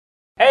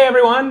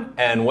everyone,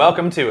 and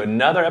welcome to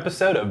another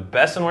episode of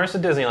Best and Worst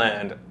at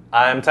Disneyland.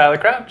 I'm Tyler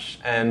Crouch,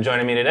 and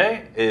joining me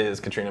today is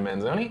Katrina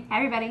Manzoni. Hi,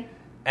 everybody.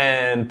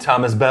 And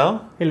Thomas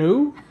Bell.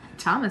 Hello.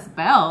 Thomas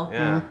Bell.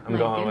 Yeah, I'm My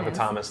going goodness. with a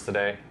Thomas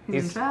today.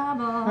 He's in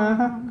trouble.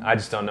 I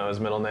just don't know his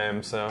middle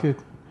name, so... Good.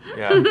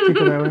 Yeah. Keep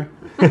it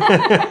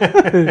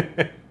that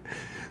way.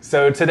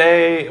 So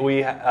today,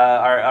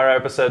 our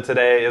episode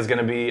today is going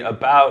to be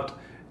about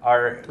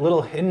our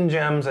little hidden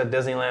gems at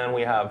Disneyland.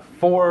 We have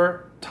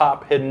 4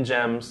 top hidden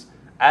gems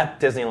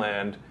at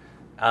Disneyland.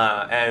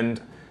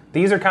 And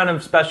these are kind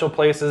of special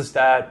places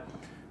that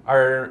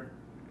are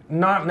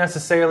not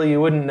necessarily, you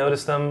wouldn't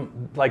notice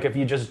them like if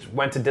you just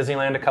went to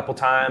Disneyland a couple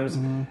times.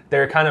 Mm-hmm.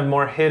 They're kind of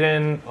more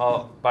hidden,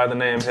 by the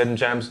name Hidden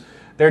Gems.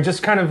 They're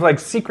just kind of like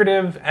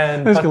secretive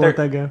and... I'm just going to let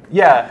that go.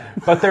 Yeah,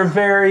 but they're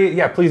very...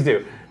 Yeah, please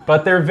do.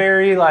 But they're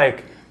very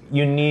like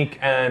unique,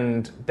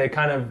 and they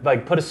kind of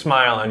like put a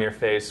smile on your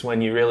face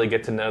when you really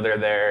get to know they're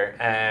there.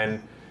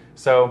 And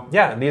so,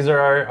 yeah, these are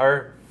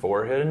our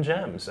 4 hidden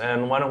gems.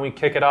 And why don't we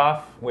kick it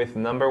off with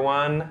number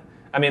 1?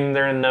 I mean,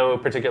 they're in no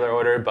particular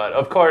order, but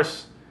of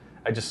course,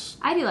 I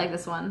do like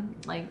this one,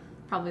 like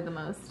probably the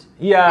most.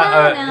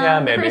 Yeah, No, yeah,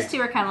 maybe. The first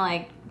 2 are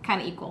kind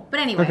of equal.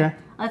 But anyway, Okay.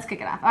 Let's kick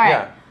it off. All right.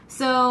 Yeah.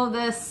 So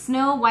the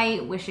Snow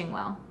White wishing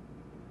well.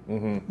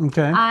 Mm-hmm.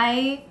 Okay.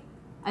 I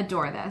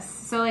adore this.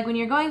 So like when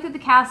you're going through the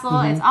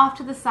castle, it's off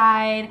to the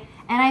side,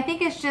 and I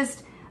think it's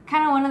just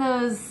kind of one of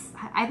those.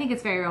 I think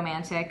it's very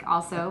romantic,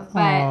 also.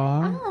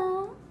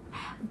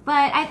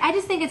 But I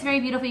just think it's very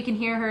beautiful. You can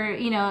hear her,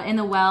 in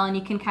the well, and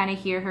you can kind of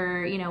hear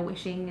her,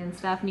 wishing and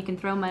stuff. And you can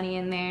throw money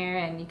in there,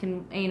 and you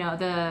can,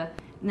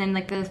 and then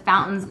like the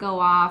fountains go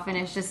off, and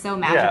it's just so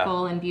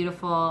magical and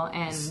beautiful.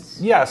 And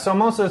yeah, so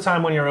most of the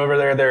time when you're over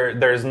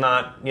there's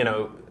not,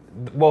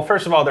 well,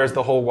 first of all, there's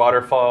the whole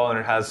waterfall, and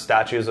it has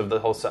statues of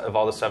of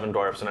all the 7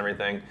 dwarfs and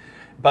everything.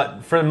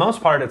 But for the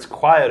most part, it's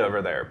quiet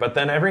over there. But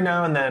then every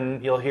now and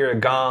then you'll hear a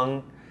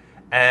gong,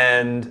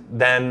 and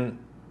then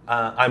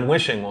I'm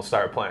Wishing will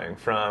start playing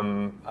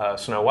from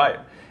Snow White.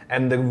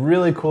 And the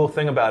really cool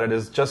thing about it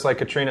is, just like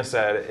Katrina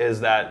said,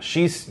 is that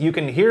you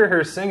can hear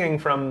her singing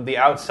from the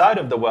outside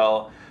of the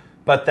well,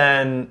 but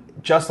then,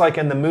 just like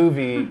in the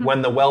movie,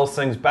 when the well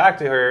sings back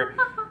to her,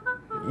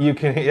 you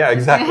can... Yeah,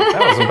 exactly.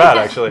 That wasn't bad,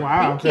 actually.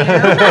 Wow.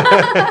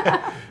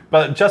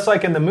 But just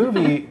like in the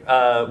movie,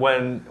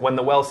 when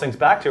the well sings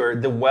back to her,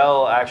 the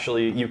well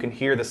actually, you can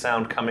hear the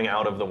sound coming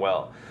out of the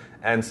well.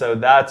 And so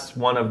that's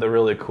one of the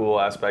really cool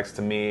aspects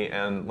to me.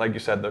 And like you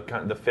said,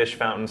 the fish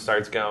fountain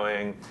starts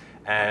going,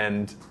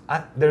 and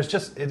there's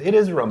just it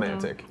is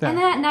romantic. Yeah. And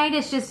then at night,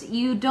 it's just,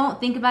 you don't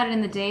think about it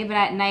in the day, but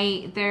at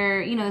night,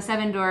 they're the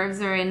 7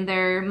 dwarves are in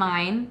their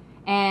mine,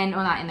 and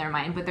well, not in their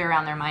mine, but they're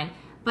around their mine.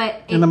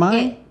 But in the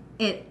mine.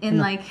 In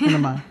the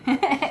mine, and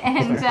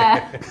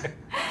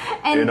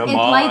In a it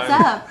mine. lights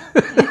up.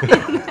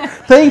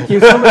 Thank you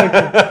so much.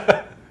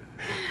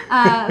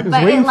 But it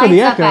waiting for lights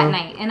the up echo. at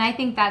night, and I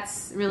think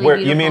that's really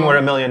beautiful. You mean where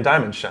a million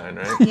diamonds shine,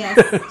 right?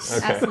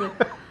 Yes,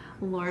 absolutely.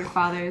 Lord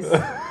Fathers.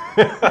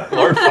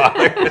 Lord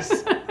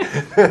Fathers.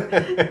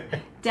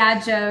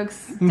 Dad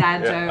jokes.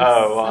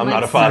 Oh, well, I'm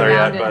not a father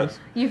yet, but...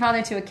 You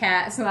father to a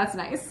cat, so that's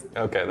nice.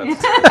 Okay,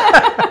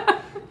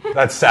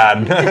 that's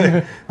sad.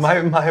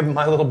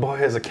 my little boy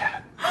is a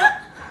cat.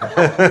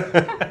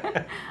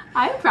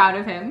 I'm proud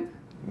of him.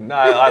 No,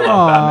 I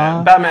love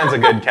Batman. Batman's a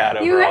good cat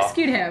overall. You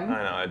rescued him.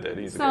 I know, I did.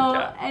 He's a So,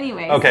 good cat.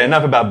 anyways. Okay,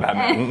 enough about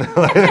Batman.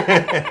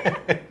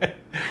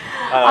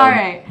 All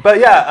right. But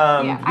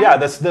yeah,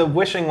 the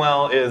Wishing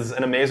Well is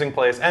an amazing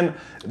place. And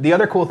the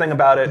other cool thing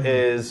about it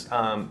is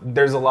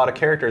there's a lot of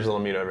characters you'll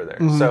meet over there.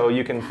 So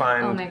you can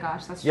find... Oh my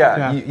gosh, that's true.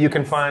 Yeah, you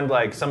can find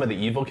like some of the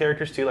evil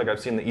characters too. Like I've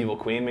seen the Evil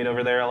Queen meet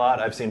over there a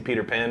lot. I've seen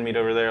Peter Pan meet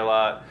over there a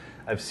lot.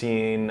 I've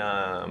seen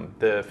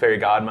the Fairy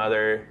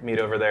Godmother meet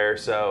over there.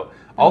 So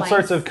all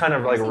sorts of kind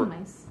of like...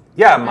 mice.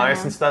 Yeah,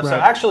 mice and stuff. Right. So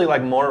actually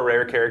like more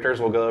rare characters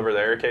will go over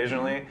there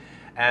occasionally.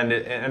 And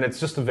it's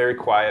just a very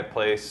quiet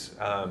place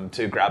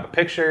to grab a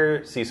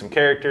picture, see some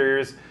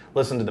characters,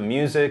 listen to the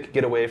music,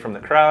 get away from the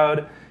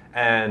crowd.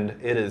 And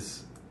it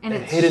is a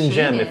hidden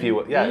gem, if you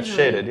will. Yeah, usually. It's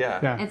shaded,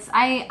 yeah. It's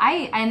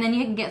and then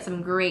you can get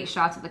some great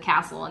shots of the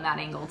castle in that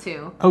angle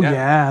too. Oh Yeah.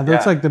 yeah,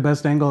 that's Yeah. like the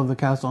best angle of the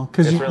castle,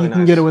 because It's you really can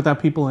nice. get it without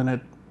people in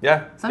it.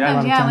 Yeah.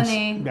 Sometimes, Yeah, a lot when of they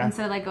times. Yeah.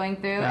 instead of like going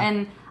through, Yeah.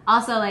 and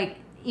also like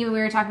even we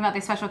were talking about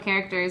the special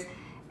characters,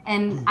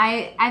 and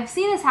I've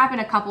seen this happen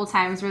a couple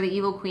times where the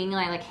Evil Queen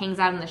like hangs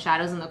out in the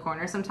shadows in the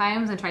corner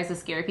sometimes and tries to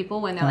scare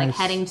people when they're like Nice.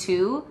 heading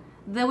to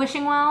the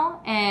Wishing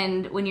Well,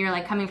 and when you're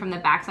like coming from the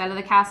back side of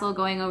the castle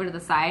going over to the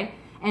side.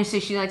 And so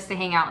she likes to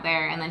hang out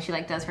there, and then she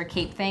like does her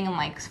cape thing and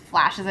like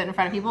flashes it in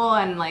front of people,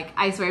 and like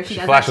I swear if she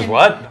does flashes that,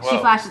 what? She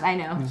Whoa. flashes. I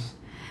know.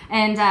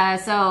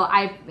 And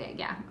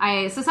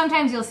so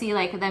sometimes you'll see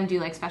like them do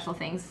like special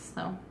things.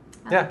 So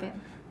I like it.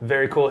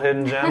 Very cool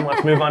hidden gem.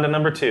 Let's move on to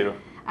number 2.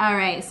 All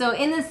right. So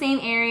in the same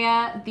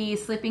area, the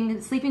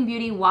Sleeping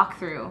Beauty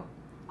walkthrough.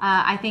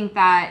 I think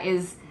that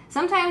is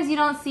sometimes you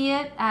don't see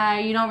it.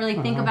 You don't really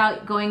think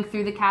about going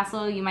through the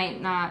castle. You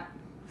might not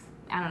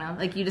I don't know,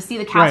 like you just see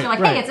the castle, Right, you're like,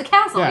 right. hey, it's a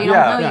castle. Yeah. You don't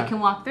Yeah. know Yeah. you can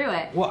walk through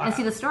it Well, and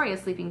see the story of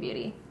Sleeping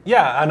Beauty.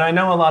 Yeah, and I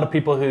know a lot of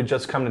people who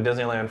just come to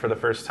Disneyland for the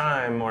first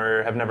time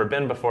or have never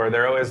been before.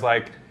 They're always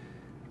like,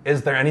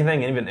 is there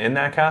anything even in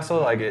that castle?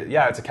 Like,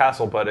 yeah, it's a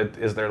castle, but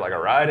is there like a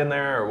ride in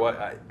there or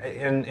what?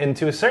 And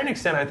to a certain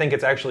extent, I think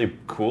it's actually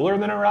cooler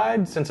than a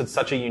ride since it's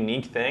such a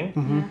unique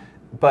thing.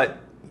 But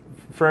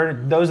for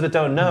those that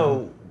don't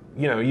know,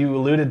 you know, you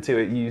alluded to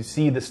it, you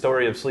see the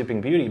story of Sleeping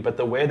Beauty, but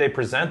the way they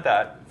present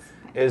that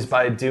is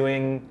by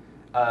doing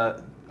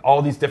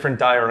all these different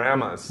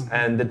dioramas.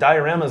 And the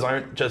dioramas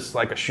aren't just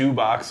like a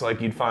shoebox like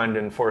you'd find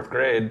in 4th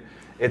grade.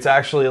 It's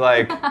actually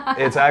like,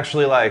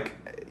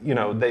 you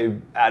know, they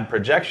add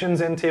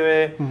projections into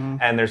it,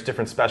 and there's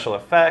different special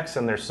effects,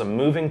 and there's some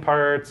moving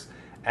parts,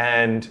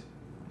 and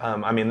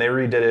I mean, they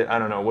redid it, I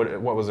don't know,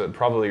 what was it,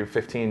 probably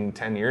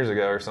 10 years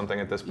ago or something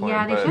at this point.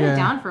 Yeah, they but, shut it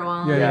down for a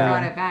while and they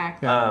brought it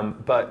back.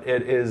 but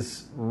it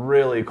is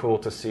really cool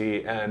to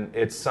see, and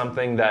it's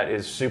something that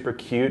is super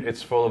cute.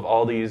 It's full of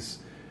all these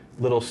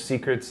little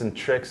secrets and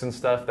tricks and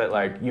stuff that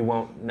like you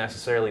won't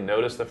necessarily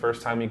notice the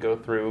first time you go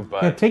through.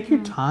 But Yeah, take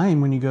your time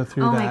when you go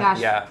through Oh that. my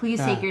gosh, Yeah. please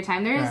Yeah. take your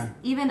time. There's Yeah.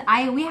 even,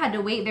 we had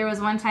to wait. There was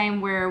one time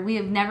where we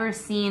have never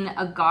seen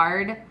a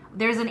guard.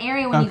 There's an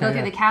area when you Okay, go through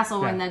yeah. the castle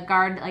when Yeah. the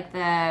guard, like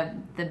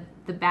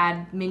the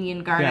bad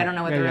minion guard, Yeah. I don't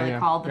know what Yeah, they're yeah, really yeah.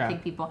 called, the Yeah.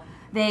 pig people.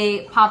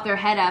 They pop their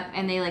head up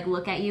and they like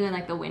look at you in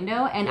like the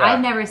window. And Yeah. I've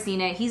never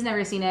seen it. He's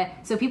never seen it.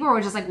 So people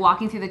were just like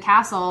walking through the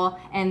castle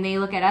and they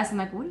look at us and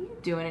like, what are you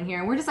doing in here?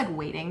 And we're just like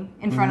waiting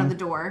in front of the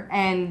door.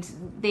 And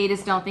they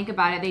just don't think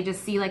about it. They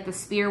just see like the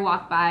spear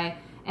walk by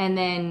and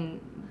then,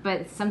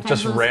 but sometimes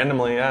just those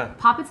randomly, yeah.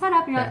 pop its head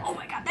up and you're like, oh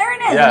my god, there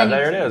it is. Yeah, and then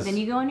there you, it is. Then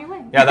you go on your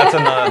way. Yeah,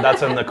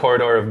 that's in the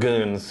corridor of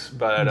Goons.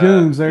 But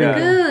Goons, there you yeah. go.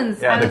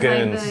 Goons. Yeah, I the was like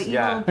Goons, the evil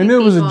yeah. I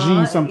knew it was a G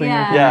people. something.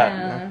 Yeah.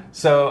 Yeah.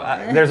 So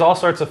there's all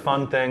sorts of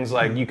fun things,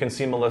 like you can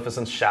see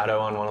Maleficent's shadow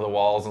on one of the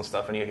walls and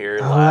stuff, and you hear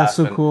her Oh, laugh. that's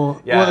so and-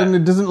 cool. Yeah. Well, and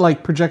it doesn't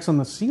like projects on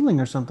the ceiling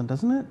or something,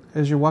 doesn't it?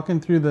 As you're walking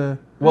through the.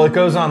 Well, it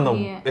goes on the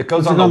Yeah. it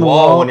goes Is on it the on the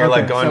wall wall? when you're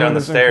like Okay, going so down the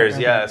it's- stairs.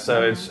 okay. Yeah,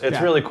 so it's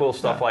Yeah. really cool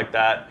stuff like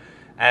that,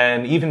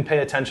 and even pay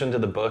attention to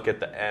the book at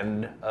the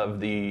end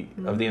of the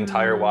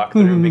entire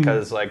walkthrough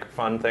because like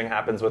fun thing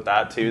happens with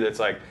that too. That's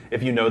like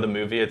if you know the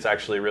movie, it's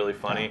actually really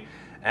funny.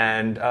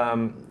 And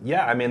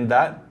yeah, I mean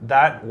that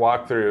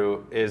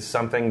walkthrough is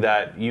something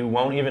that you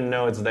won't even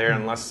know it's there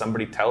unless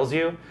somebody tells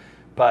you,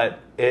 but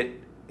it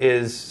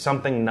is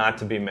something not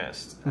to be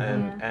missed.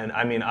 And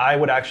I mean I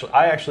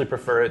actually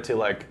prefer it to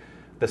like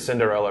the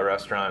Cinderella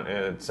restaurant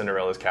at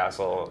Cinderella's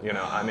Castle. You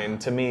know, I mean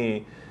to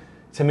me,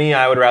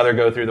 I would rather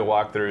go through the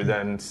walkthrough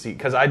than see,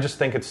 because I just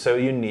think it's so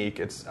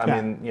unique. I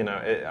mean, you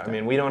know,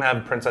 we don't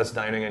have princess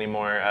dining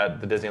anymore at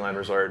the Disneyland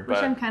Resort, Which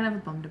but I'm kind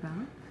of bummed about.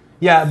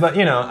 yeah, but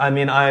you know, I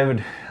mean, I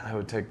would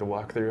take the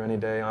walkthrough any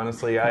day.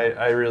 Honestly,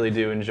 I really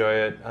do enjoy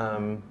it.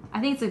 I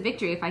think it's a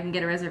victory if I can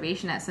get a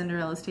reservation at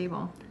Cinderella's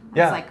table. It's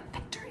Yeah. like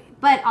victory.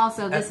 But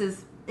also this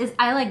is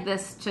I like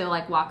this to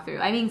like walk through.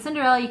 I mean,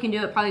 Cinderella you can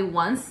do it probably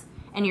once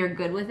and you're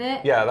good with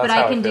it. Yeah, that's but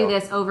how I I can do feel.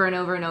 this over and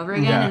over and over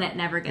again Yeah. and it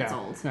never gets Yeah.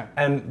 old. Yeah.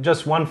 And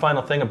just one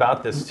final thing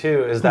about this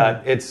too is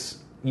that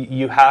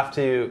you have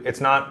to. It's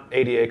not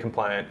ADA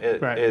compliant.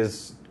 It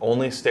is Right.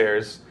 only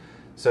stairs.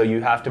 So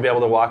you have to be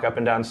able to walk up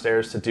and down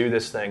stairs to do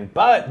this thing.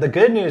 But the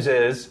good news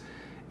is,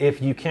 if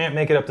you can't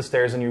make it up the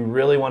stairs and you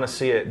really want to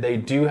see it, they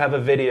do have a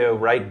video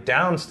right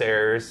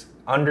downstairs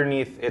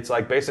underneath. It's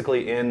like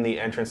basically in the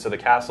entrance to the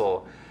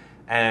castle.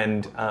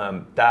 And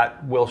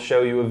that will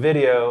show you a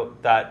video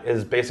that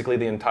is basically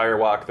the entire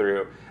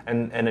walkthrough.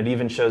 And it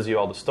even shows you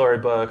all the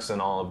storybooks and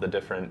all of the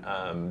different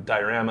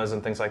dioramas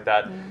and things like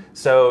that.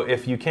 So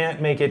if you can't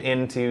make it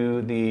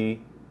into the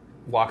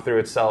walkthrough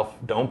itself,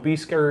 don't be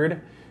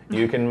scared.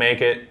 You can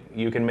make it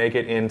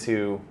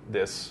into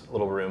this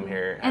little room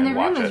here And and the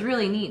room watch is it.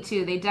 really neat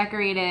too. They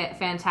decorate it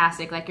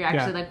fantastic. Like you're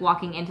actually Yeah. like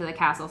walking into the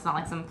castle. It's not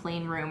like some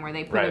plain room where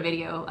they put a Right.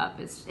 video up.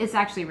 It's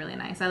actually really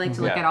nice. I like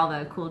to look Yeah. at all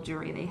the cool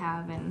jewelry they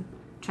have and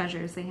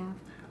treasures they have.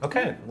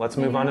 Okay, let's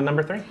move on to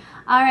number 3.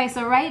 All right,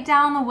 so right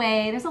down the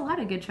way, there's a lot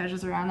of good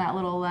treasures around that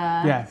little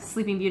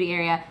Sleeping Beauty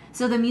area.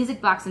 So the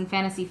music box in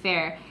Fantasy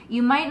Fair.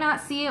 You might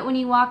not see it when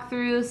you walk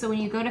through. So when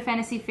you go to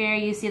Fantasy Fair,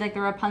 you see like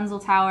the Rapunzel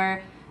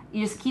Tower.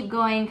 You just keep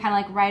going kind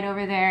of like right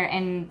over there,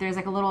 and there's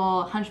like a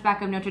little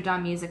Hunchback of Notre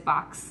Dame music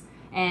box.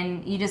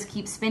 And you just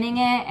keep spinning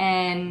it,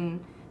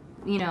 and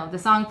you know, the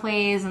song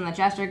plays and the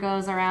gesture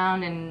goes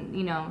around, and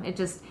you know, it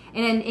just,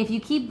 and then if you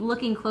keep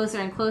looking closer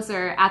and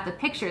closer at the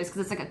pictures,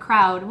 because it's like a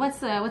crowd. What's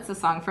the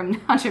song from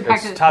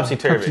Hunchback? It's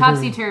Topsy-Turvy.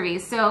 Topsy-Turvy.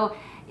 So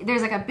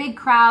there's like a big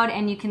crowd,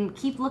 and you can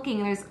keep looking,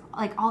 and there's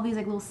like all these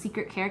like little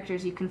secret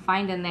characters you can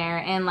find in there,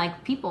 and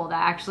like people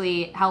that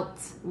actually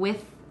helped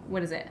with,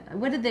 what is it?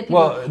 What did the people?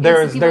 Well,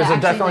 there's people that a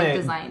actually, definitely like,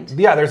 designed.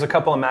 Yeah, there's a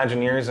couple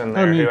Imagineers in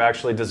there neat. who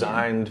actually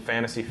designed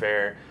Fantasy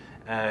Fair,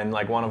 and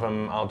like one of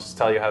them, I'll just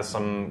tell you, has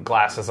some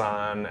glasses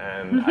on,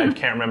 and I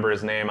can't remember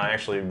his name. I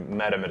actually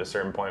met him at a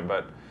certain point,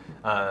 but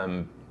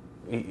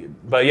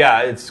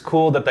yeah, it's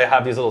cool that they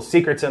have these little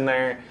secrets in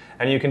there,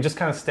 and you can just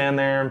kind of stand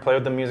there and play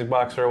with the music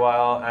box for a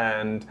while,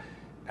 and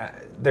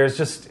there's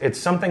just, it's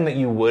something that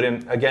you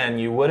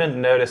wouldn't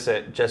notice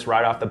it just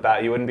right off the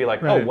bat. You wouldn't be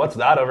like, oh, what's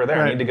that over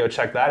there? I need to go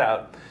check that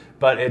out.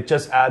 But it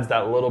just adds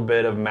that little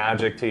bit of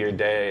magic to your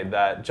day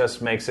that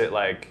just makes it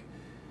like,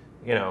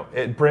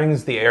 it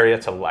brings the area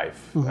to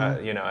life.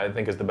 I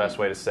think is the best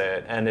way to say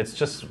it, and it's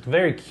just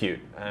very cute.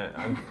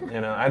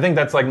 I think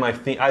that's like my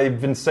theme.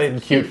 I've been saying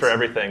cute for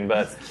everything,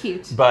 but it's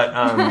cute. But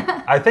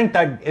I think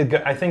that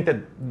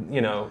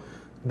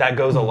that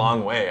goes a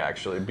long way,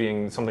 actually,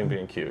 being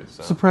cute.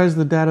 So. Surprised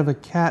the dad of a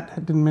cat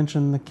didn't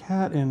mention the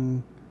cat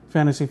in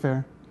Fantasy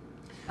Fair.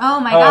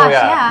 Oh my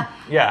gosh,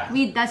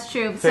 yeah. That's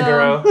true.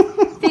 Figaro.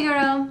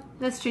 Figaro,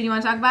 that's true. Do you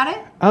want to talk about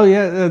it? Oh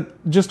yeah,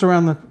 just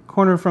around the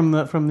corner from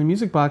the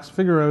music box,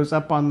 Figaro's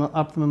up on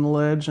the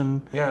ledge,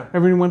 and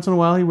every once in a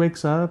while he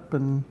wakes up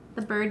and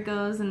the bird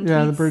goes and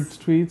tweets. The bird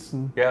tweets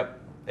and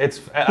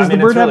Does the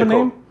bird have a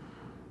name?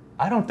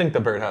 I don't think the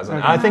bird has a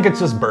name. I think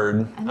it's just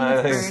bird.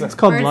 It's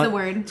called Bird's the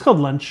word. It's called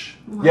lunch.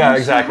 Yeah,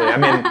 exactly. I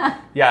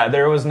mean,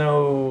 there was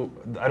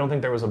I don't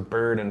think there was a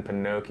bird in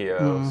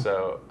Pinocchio,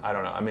 so I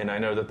don't know. I mean, I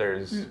know that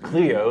there's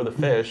Cleo, the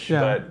fish,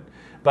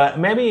 but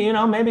maybe,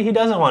 maybe he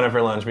doesn't want it for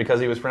lunch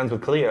because he was friends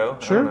with Cleo.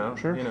 Sure, I don't know.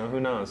 sure.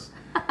 Who knows?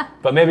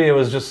 But maybe it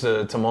was just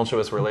a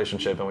tumultuous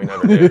relationship and we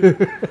never knew.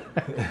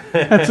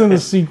 That's in the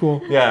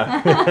sequel.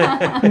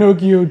 Yeah.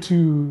 Pinocchio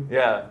 2.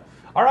 Yeah.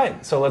 All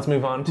right, so let's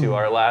move on to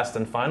our last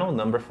and final,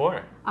 number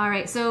 4. All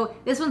right, so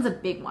this one's a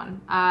big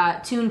one.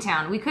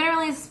 Toontown. We couldn't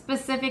really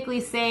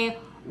specifically say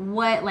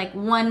what,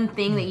 one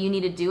thing that you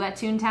need to do at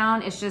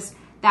Toontown. It's just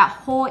that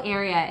whole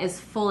area is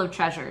full of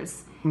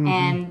treasures.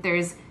 And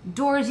there's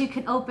doors you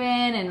can open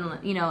and,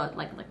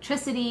 like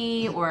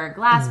electricity or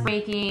glass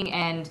breaking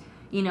and,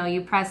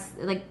 you press,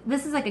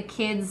 this is like a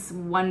kid's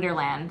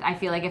wonderland. I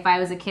feel like if I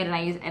was a kid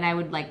and I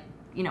would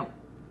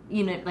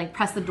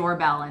press the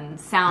doorbell and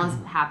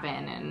sounds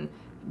happen and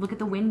look at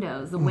the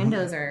windows. The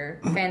windows are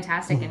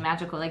fantastic and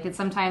magical. It's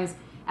sometimes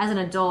as an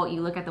adult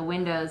you look at the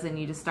windows and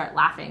you just start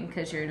laughing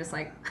because you're just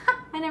like,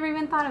 I never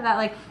even thought of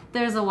that.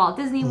 There's a Walt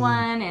Disney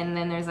one, and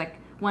then there's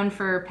one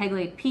for Peg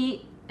Leg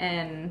Pete.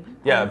 And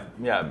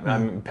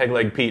Peg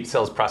Leg Pete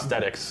sells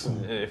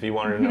prosthetics. If you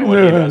wanted to know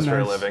what he does for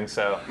a living,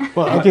 so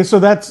so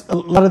that's a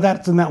lot of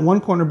that's in that one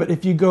corner. But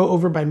if you go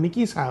over by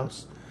Mickey's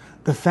house,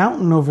 the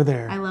fountain over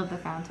there, I love the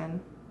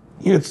fountain.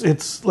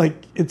 It's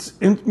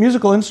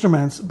musical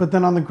instruments, but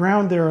then on the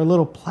ground there are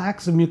little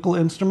plaques of musical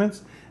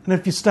instruments, and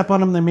if you step on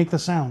them, they make the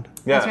sound.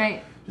 Yeah, that's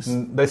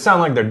right. They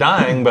sound like they're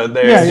dying, but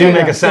they do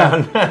make a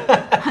sound.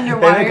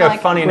 Underwater, they make a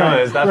funny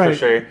noise, that's for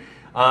sure. Right.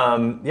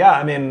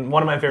 I mean,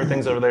 one of my favorite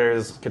things over there,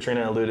 as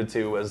Katrina alluded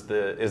to, is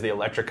the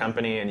electric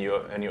company, and you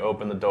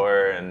open the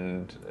door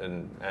and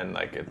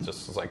it's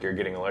just like you're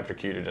getting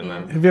electrocuted, and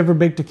then. Have you ever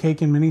baked a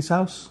cake in Minnie's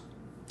house?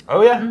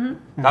 Oh yeah,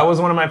 that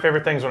was one of my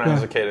favorite things when I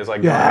was a kid. Is going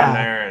in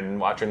there and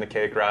watching the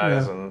cake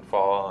rise and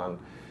fall, and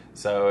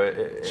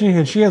so she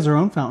has her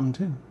own fountain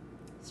too.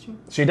 That's true.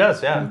 She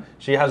does, yeah.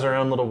 She has her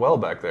own little well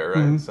back there,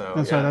 right? So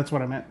that's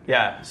what I meant.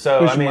 Yeah,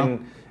 so I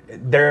mean.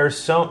 There's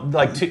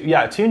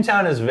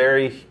Toontown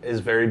is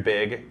very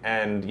big,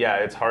 and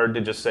it's hard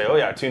to just say,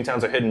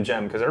 Toontown's a hidden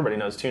gem because everybody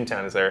knows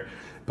Toontown is there,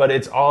 but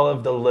it's all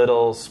of the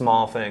little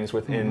small things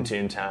within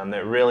Toontown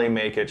that really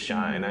make it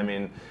shine. I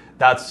mean,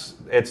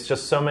 it's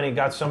just so many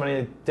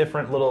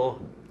different little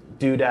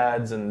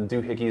doodads and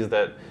doohickeys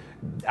that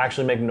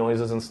actually make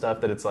noises and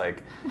stuff that it's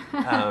like.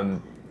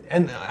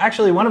 And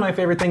actually, one of my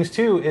favorite things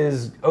too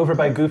is over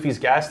by Goofy's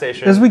gas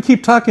station. As we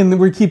keep talking,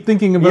 we keep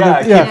thinking about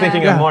I keep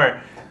thinking of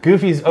more.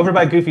 Over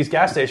by Goofy's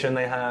gas station,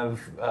 they have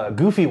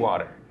Goofy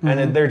water,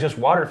 and they're just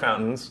water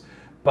fountains.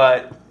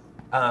 But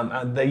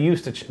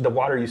the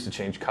water used to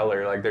change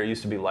color. There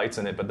used to be lights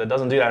in it, but that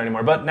doesn't do that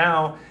anymore. But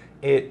now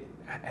it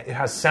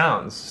has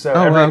sounds. So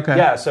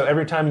so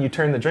every time you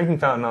turn the drinking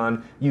fountain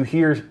on, you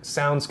hear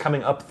sounds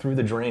coming up through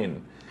the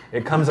drain.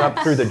 It comes up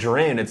through the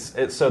drain.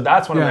 So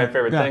that's one of my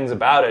favorite things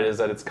about it is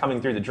that it's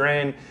coming through the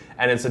drain,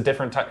 and it's a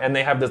different type. And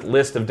they have this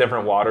list of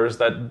different waters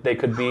that they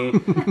could be,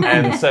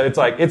 and so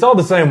it's all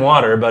the same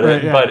water, but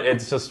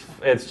it's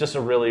just a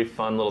really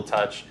fun little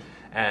touch,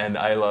 and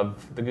I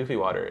love the Goofy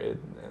water.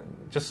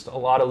 There's a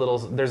lot of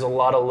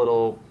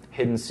little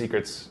hidden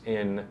secrets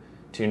in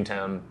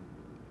Toontown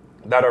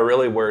that are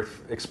really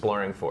worth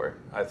exploring for,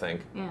 I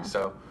think. Yeah.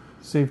 So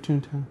Save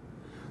Toontown.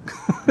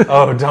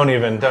 Oh, don't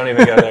even go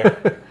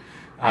there.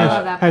 I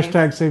love that place.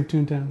 Hashtag Save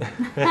Toontown.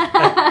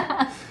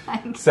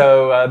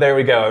 So there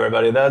we go,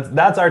 everybody.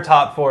 That's our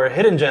top 4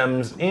 hidden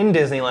gems in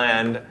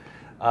Disneyland.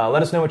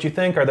 Let us know what you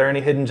think. Are there any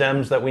hidden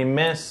gems that we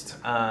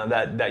missed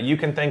that you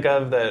can think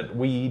of that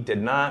we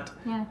did not?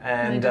 Yeah.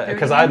 And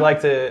because I'd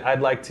like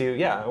to.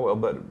 Yeah, I will.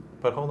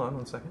 But hold on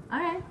one second. All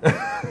right.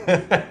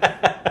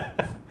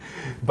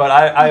 But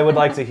I would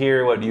like to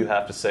hear what you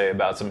have to say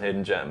about some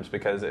hidden gems,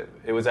 because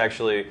it was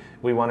actually,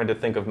 we wanted to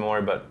think of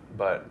more, but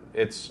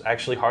it's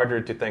actually harder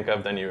to think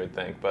of than you would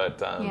think. But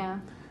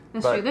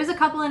that's true. There's a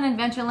couple in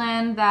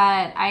Adventureland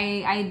that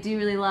I do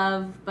really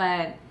love,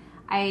 but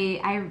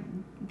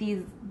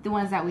the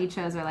ones that we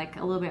chose are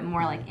a little bit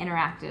more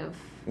interactive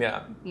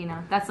Yeah. You know,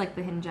 that's like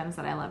the hidden gems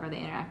that I love, are the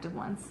interactive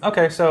ones.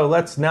 Okay, so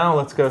let's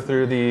go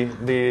through the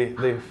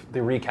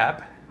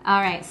recap. All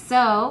right,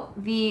 so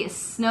the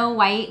Snow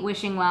White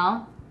wishing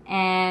well,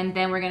 and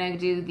then we're gonna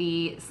do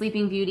the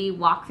Sleeping Beauty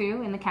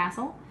walkthrough in the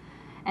castle,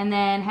 and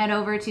then head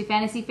over to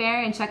Fantasy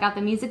Fair and check out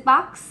the music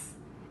box,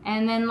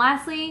 and then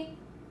lastly,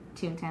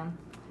 Toontown.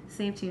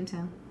 Save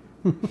Toontown.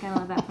 I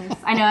love that place.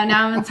 I know.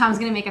 Now Tom's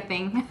gonna make a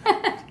thing.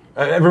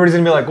 Everybody's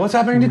gonna be like, "What's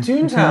happening to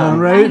Toontown?"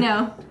 Right? I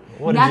know.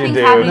 What Nothing's did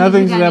you do? happening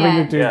Nothing's to Toontown happening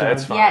yet. to Yeah, Toontown.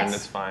 it's fine. Yes.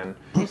 It's fine.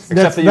 It's-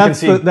 Except that you can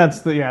see that's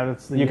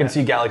the you can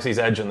see Galaxy's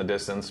Edge in the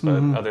distance,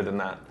 but other than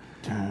that,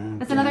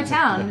 It's another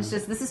town. It's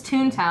just, this is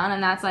Toontown,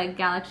 and that's like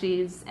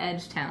Galaxy's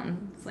Edge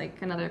Town. It's like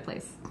another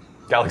place.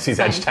 Galaxy's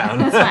Fine. Edge Town.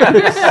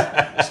 That's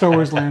fine. Star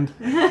Wars Land.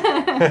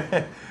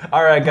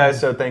 All right, guys.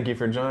 So thank you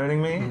for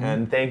joining me,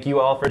 and thank you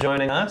all for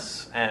joining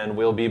us. And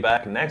we'll be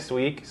back next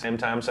week, same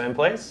time, same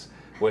place,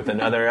 with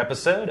another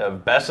episode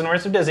of Best and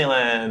Worst of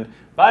Disneyland.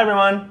 Bye,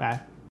 everyone. Bye.